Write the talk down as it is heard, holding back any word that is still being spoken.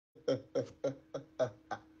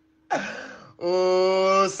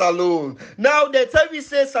Oh, Salone. Now they tell me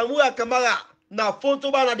say Samuel Kamara na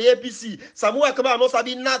photo ban at the APC. Samuel Kamara no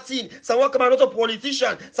sabi nothing. Samuel Kamara not a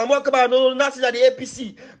politician. Samuel Kamara no nothing at the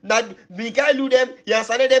APC. Na Mikaelu them, he has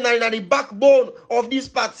added them na the backbone of this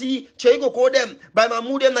party. Chego call them by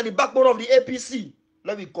Mahmoud them na the backbone of the APC.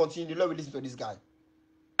 Let me continue. Let me listen to this guy.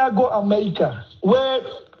 I go America, where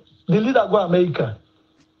the leader go America.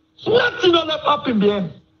 Nothing on that happen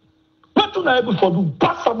there. What do I able to do?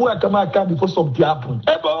 Pass Samuel Kamara before something happen.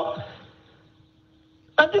 Ebo,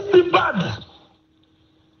 and this is bad.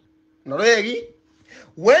 No, really.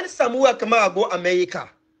 When Samuel Kamara go America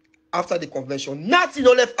after the convention, nothing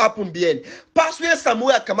no left happen behind. Pass where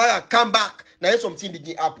Samuel Kamara come back, now something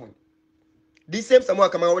begin happen. This same Samuel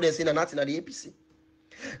Kamara when they say nothing at the APC.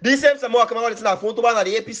 This same Samuel Kamara when they say photo ban at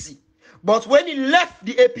the APC. But when he left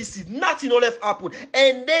the APC, nothing no left happen.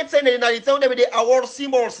 And then they tell them they award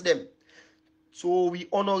symbols them. So we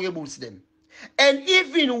honorables them. And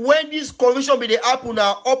even when this convention be the happen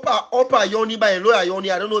now, upper Yoni by lower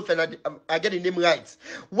Yoni, I don't know if I get the name right.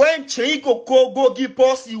 When Cheiko go give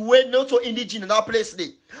policy when not so indigenous in that place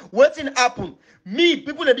day. What thing happen? Me,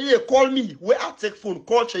 people that didn't call me, where I take phone,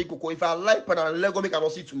 call Cheiko. If I like and Lego make I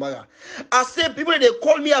not see tomorrow. I say people that they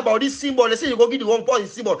call me about this symbol, they say you go give the wrong person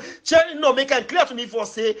symbol. Cherry no make it clear to me for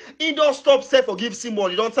say he don't stop self or give symbol.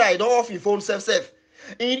 You don't try, you don't off your phone self.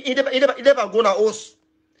 He never go na host.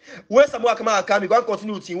 When Samuel Kamara come, he go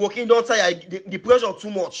continue to working. Don't say the pressure too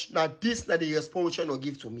much. Now this na the response you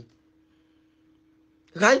give to me.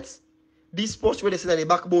 Right? This post where they say that the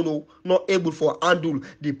backbone not able for handle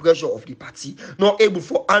the pressure of the party, not able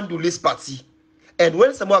for handle this party. And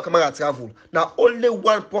when Samuel Kamara travel, now only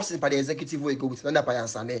one person by the executive will go with another by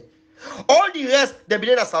Ansane. All the rest they be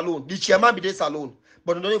there at Salone. The chairman be there Salone,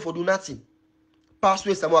 but they don't for do nothing. Pass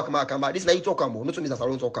where Samuel Kamara come back. This is like you talk about, not only Mr.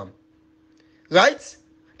 Salone talk about. Right?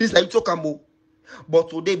 This is like you talk about. But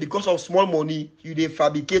today, because of small money, they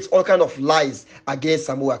fabricate all kind of lies against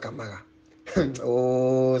Samuel Kamara.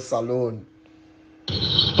 Oh, Salone.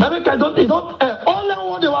 America only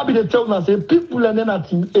one they want me to tell us say people and then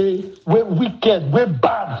at we're wicked, we're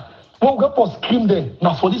bad. When we go for scream there.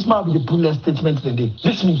 Now for this man with the bullet statement today.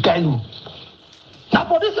 This Mikaelu. Now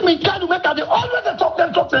for this Mikaelu, make they always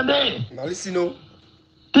talk them there. Now listen, no.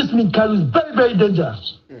 This Mikaelu is very, very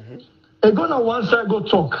dangerous. They go on one side, go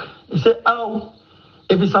talk. He say, how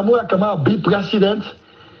if Samuel Kamara be president,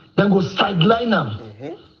 then go sideline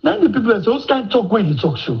him. Then the people say, who's kind of talk when you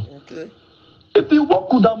talk show? Okay. If you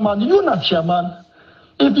work with that man, you're not chairman.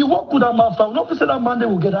 If you work with that man, not to say that man they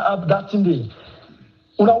will get that thing there.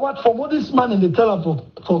 You know what? For what this man in the tell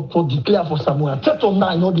for declare for Samuel, 10 or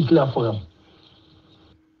 9 not declare for him.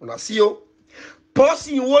 When I see you.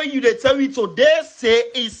 Person what you they tell me today say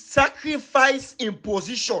is sacrifice in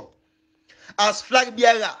position as flag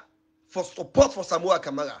bearer for support for Samuel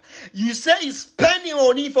Kamara. You say he's spending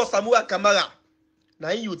money for Samuel Kamara. Now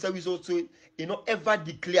you tell me so you not ever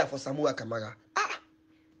declare for Samuel Kamara.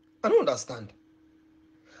 I don't understand.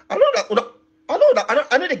 I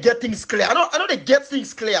know they get things clear. I know they get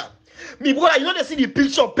things clear. Me brother, you know they see the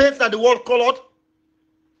picture paint that the world colored.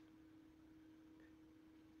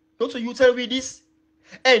 Don't you tell me this?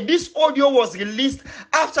 And this audio was released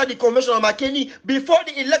after the convention of McKinney, before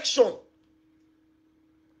the election.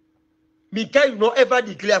 Mikael will not ever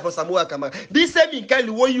declare for Samuel Kamara. This same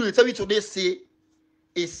Mikael, what you tell me today, say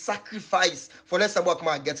a sacrifice for let Samuel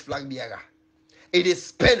Kamara get flag bearer. It is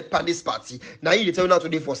spent by this party. Now you tell me now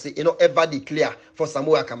today for say you not ever declare for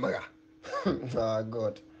Samuel Kamara. Oh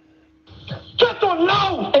God. Get on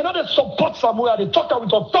now! And now they support Samuel, they talk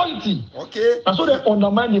with authority. Okay. And so they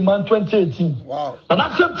undermine the man 2018. Wow. And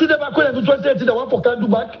that same thing they back when in 2018, they want for can do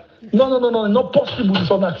back. No, not possible.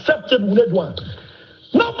 It's unacceptable. That one.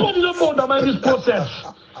 Nobody don't undermine this process.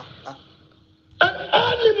 And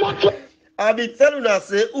any matter. I be telling you,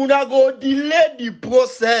 say, una go delay the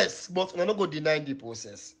process, but una no go deny the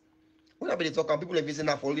process. Una be talk people are visiting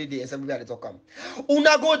for holiday and some people are talking.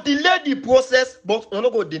 Una go delay the process, but una no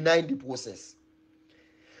go deny the process.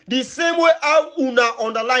 The same way how una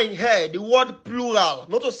underline here the word plural,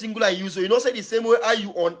 not a singular use. So you know say the same way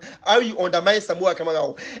how you undermine Samuel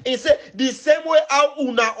Kamara. He say the same way how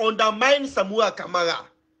una undermine Samuel Kamara.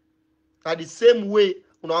 Are the same way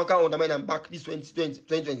una can undermine and back this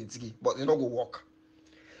 2023, but they not go work.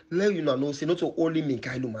 Let you know say not only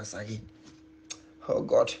Mikaelu Masari. Oh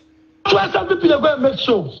God. Some people are going to make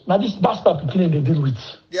sure now this bastard became they deal with.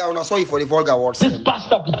 Yeah, I'm sorry for the vulgar words. This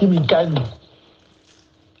bastard became Mikaelu.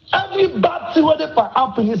 Every bad thing where they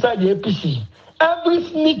happen inside the APC, every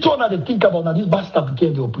snitch on that they think about now this bastard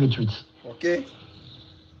became they operate with. Okay.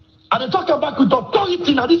 And they talk about with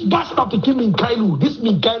authority. Now this bastard became Minkailu, this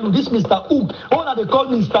Mr. Hook. All that they call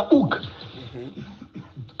Mr. Hook.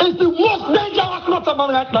 It's the most dangerous motorman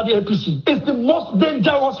right now, the APC. It's the most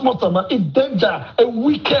dangerous motorman. It's danger, a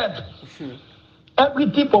wicked.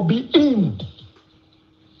 Everything for being in.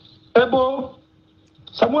 Ebo,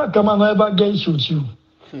 Samuel Kama never against you.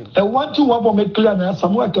 And one thing want to make clear now,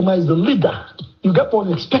 Samuel Kama is the leader. You get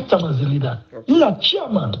to expect him as the leader. Okay. You are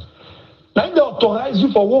chairman. Now they authorize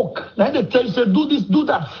you for work. Now they tell you, say, do this, do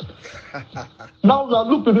that. now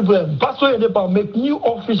look at people. Pastor Yedepa make new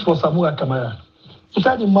office for Samuel Kamara.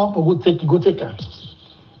 Inside the mouth go take her.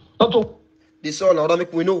 Not to this all now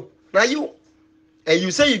make we know. Now you and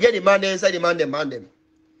you say you get the man there inside the man them.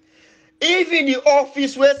 Even the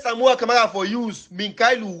office where Samuel Kamara for use,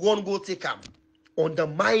 Minkailu won't go take him.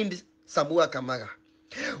 Undermine Samuel Kamara.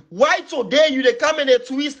 Why today you they come and they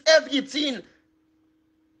twist everything?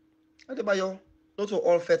 Adebayo, not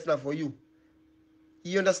all faith now for you.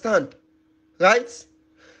 You understand? Right?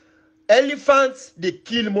 Elephants, they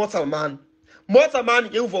kill mortal man. Mortal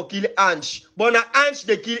man, you for kill ants. But now ants,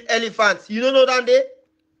 they kill elephants. You don't know that day?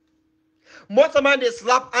 Mortal man, they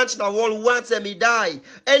slap ants in the wall once and he die.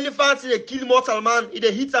 Elephants, they kill mortal man. If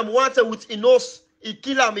they hit him once with a nose, he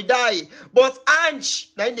kill him, he die. But ants,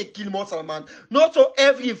 now they kill mortal man. Not to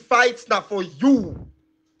every fight now for you.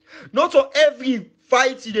 Not to every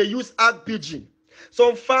fight they use ag pigeon.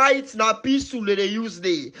 Some fights na pistol they use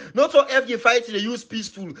there. Not for every fight they use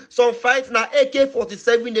pistol. Some fights na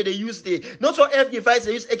AK-47 they use there. Not for every fight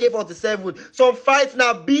they use AK-47. Some fights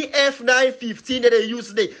na BF-915 they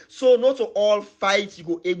use there. So not for all fights you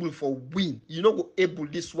go able for win. You know go able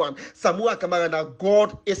this one. Samuel Kamara na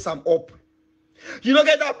God is some up. You don't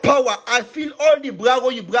get that power. I feel all the brag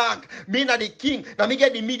you brag. Me na the king. Now me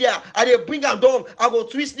get the media. And they bring them down. I go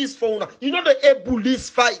twist this phone. You know the able this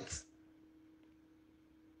fight.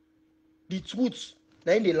 The truth.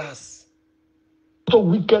 Now in the last. So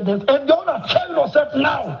wickedness. And you want to tell yourself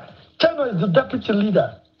now. China is the deputy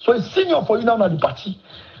leader. So it's senior for you now in the party.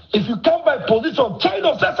 If you come by position,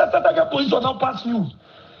 China says that position now pass you.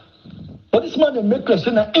 But this man they make a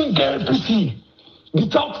say that in APC.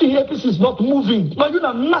 Without the APC is not moving. But you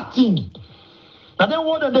know nothing. And then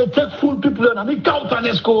what they take full people and they count an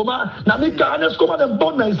escoma. Now they count an escoma and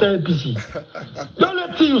born is APC. Don't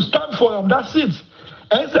let you stand for them. That's it.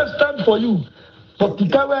 And it says stand for you. But the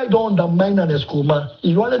guy where I don't undermine an escoma,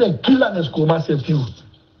 if you want to kill an escoma, save you.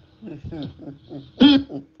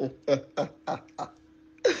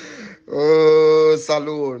 Oh,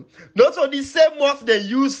 Salone. Not on the same word they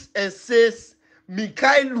use and says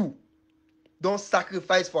Minkailu don't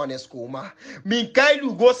sacrifice for an escoma.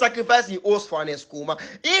 Minkailu go sacrifice in host for an escoma.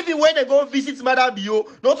 Even when they go visit Madam Bio,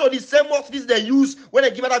 not on the same word this they use when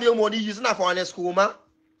they give Madam Bio money using that for an escoma.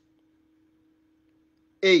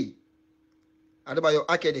 Hey, Adebayo,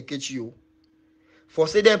 I can catch you. For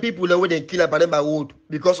say them people that way they kill by them by road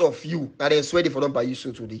because of you, and they swear for them by you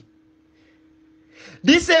so today.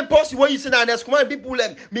 This same post when you say that there's command people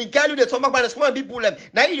them, Minkailu they talk about there's command people them.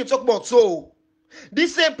 Now you talk about so.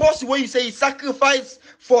 This same post when you say he sacrificed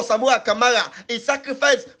for Samuel Kamara, he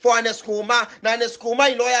sacrificed for an escoma, now an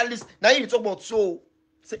escoma in loyalist. Now you talk about so.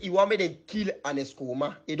 Say he want me to kill an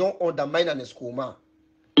escoma. He don't undermine an escoma.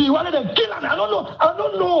 He wanted to kill an I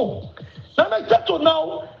don't know. Now I tell you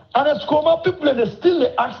now, an escoma people they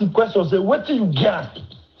still ask the question, say, what do you get?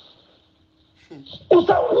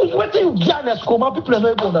 What do you get an escoma? People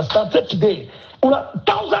don't even understand. Say today.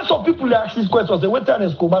 Thousands of people ask this question. They went to an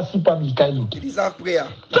escoma, Sipa Minkailu. It is our prayer.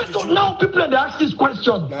 So now people they ask this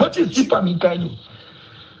question. What is Sipa Minkailu?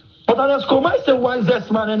 But an escoma is the wisest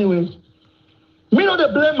man anyway. Me not the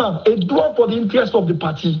blame him. It do for the interest of the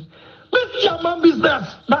party. This German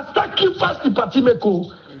business. That sacrifice the party make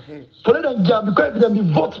go. For them because if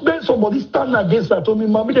they vote when somebody stand against that, told me,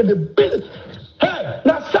 mommy, then they build. Hey,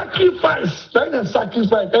 now sacrifice. Then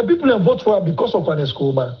sacrifice. And people they vote for her because of an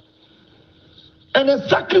escoma. And they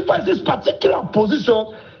sacrifice this particular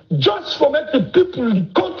position just for make the people in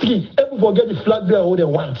the country able to get the flag there all they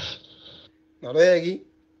want. Now, the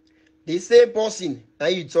same person now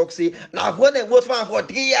you talk say, now I've got them vote for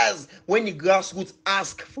 3 years when the grassroots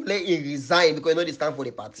ask for let him resign because you know they stand for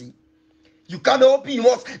the party. You can't open your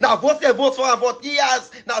mouth. Now vote them vote for 3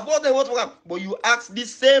 years. Now vote them vote for him. But you ask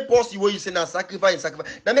this same person where you say now sacrifice.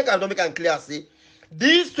 Now make them clear say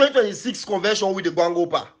this 2026 convention with the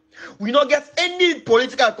Gwangopa. We not get any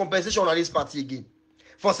political compensation on this party again.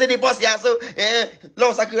 For say the boss here, so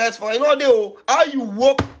long sacrifice for you know they how you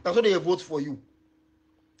work, that's what they vote for you.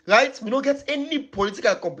 Right? We don't get any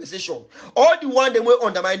political compensation. All the one they will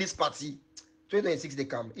undermine this party. 2026 they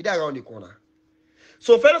come. It's around the corner.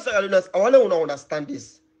 So fellow Saloners, I want to understand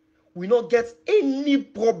this. we not get any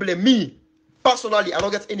problem. Me, personally, I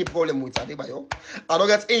don't get any problem with Adebayo. I don't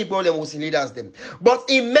get any problem with leaders them. But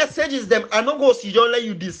in messages them, I don't go see, don't let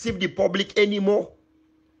you deceive the public anymore.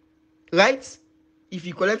 Right? If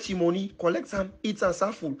you collect your money, collect some, eat and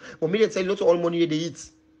full. But me, they tell you not all money they eat.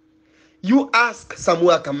 You ask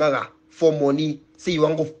Samuel Kamara for money, say you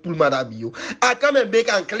want to go pull Madabio. I come and make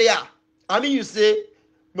and clear. I mean, you say,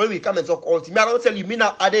 when we come and talk ultimate, I don't tell you, me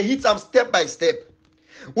now, I they hit some step by step.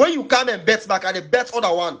 When you come and bet back, I they bet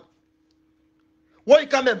other one. When you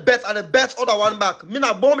come and bet, I they bet other one back. Me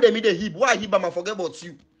now bomb them in the heap. Why heap? I forget about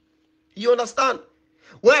you. You understand?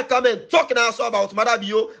 When I come and talk now so about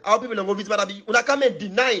Madabio, how people don't go visit Madabio. When I come and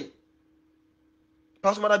deny,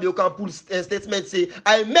 Pastor Madabio can pull a statement say,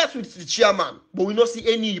 I met with the chairman, but we don't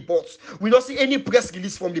see any reports. We don't see any press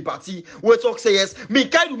release from the party. We talk say yes, me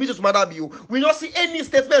kind of meet with Madabio. We don't see any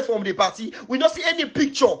statement from the party. We don't see any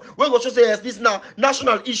picture. We go say yes, this now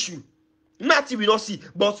national issue. Nothing we don't see.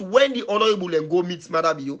 But when the honorable and go meet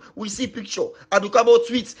Madabio, we see picture. Adukabo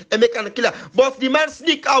tweets and make an killer. But the man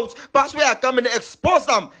sneak out. Pastor I come and expose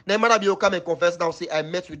them. Then Madabio come and confess now, say I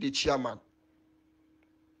met with the chairman.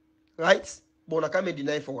 Right? But I can't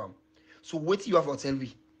deny for him. So what you have to tell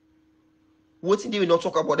me? What they will not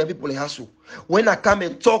talk about them people in hustle. When I come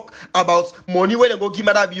and talk about money, when I go give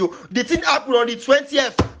Madabio, the thing happened on the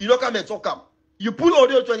 20th, you don't come and talk them. You pull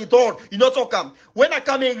audio on the 23rd, you not talk them. When I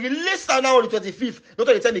come and release them now on the 25th, not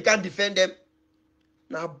all the time you can't defend them.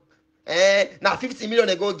 Now 50 million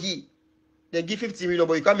they go give. They give 50 million,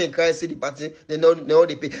 but you come and cry and say the party, they know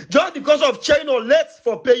they pay. Just because of China late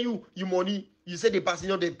for pay you money. You say the party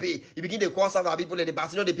they pay. You begin to call some people that the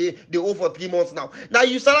party they pay. They owe for 3 months now. Now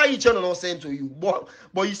you salary each other not sent to you.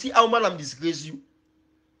 But you see how man I'm disgrace you.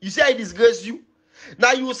 You see I disgrace you.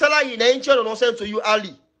 Now you salary in each other not sent to you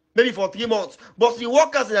early. Maybe for 3 months. But the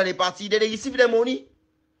workers in the party, they receive their money.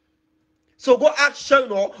 So go ask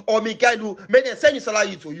China or Mikailu, may they send your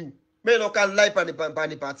salary to you. May not can lie on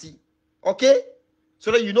the party. Okay?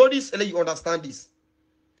 So that you know this and then you understand this.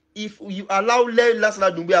 If you allow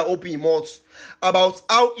Lasla Dumbia open mouth about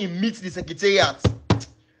how he meets the secretariat,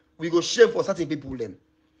 we go shame for certain people then.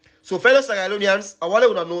 So fellow Salonians, I want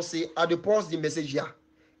to know say I pause the message here.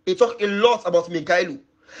 He talk a lot about Mikailu.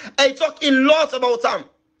 I talk a lot about him.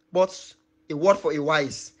 But a word for a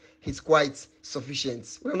wise is quite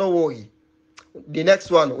sufficient. Well, no worry. The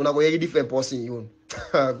next one, we're going to go a different person.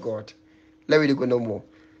 Oh God. Let me go no more.